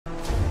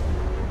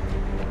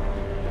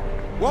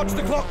Watch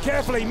the clock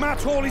carefully.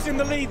 Matt Hall is in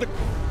the lead.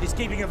 He's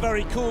keeping a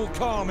very cool,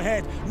 calm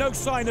head. No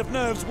sign of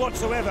nerves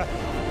whatsoever.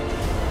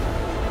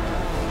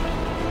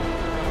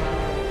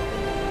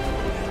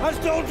 Has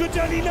Dolderer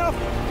done enough?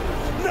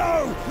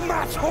 No!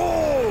 Matt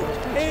Hall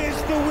is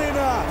the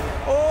winner!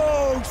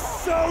 Oh,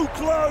 so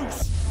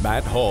close!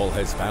 Matt Hall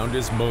has found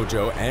his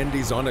mojo and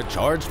he's on a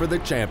charge for the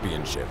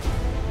championship.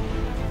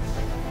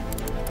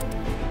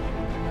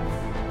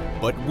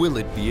 But will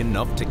it be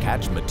enough to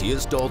catch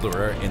Matthias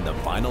Dolderer in the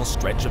final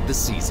stretch of the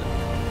season?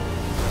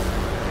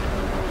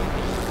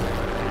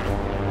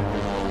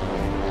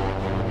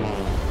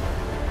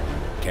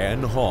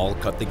 Can Hall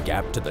cut the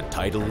gap to the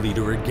title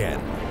leader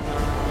again?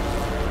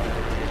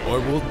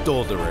 Or will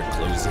Dolderer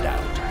close it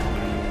out?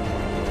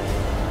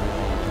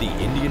 The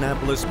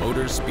Indianapolis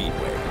Motor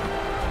Speedway,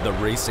 the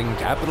racing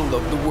capital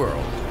of the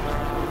world,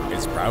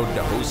 is proud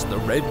to host the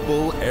Red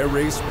Bull Air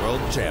Race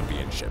World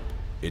Championship.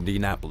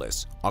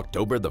 Indianapolis,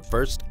 October the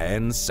 1st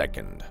and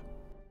 2nd.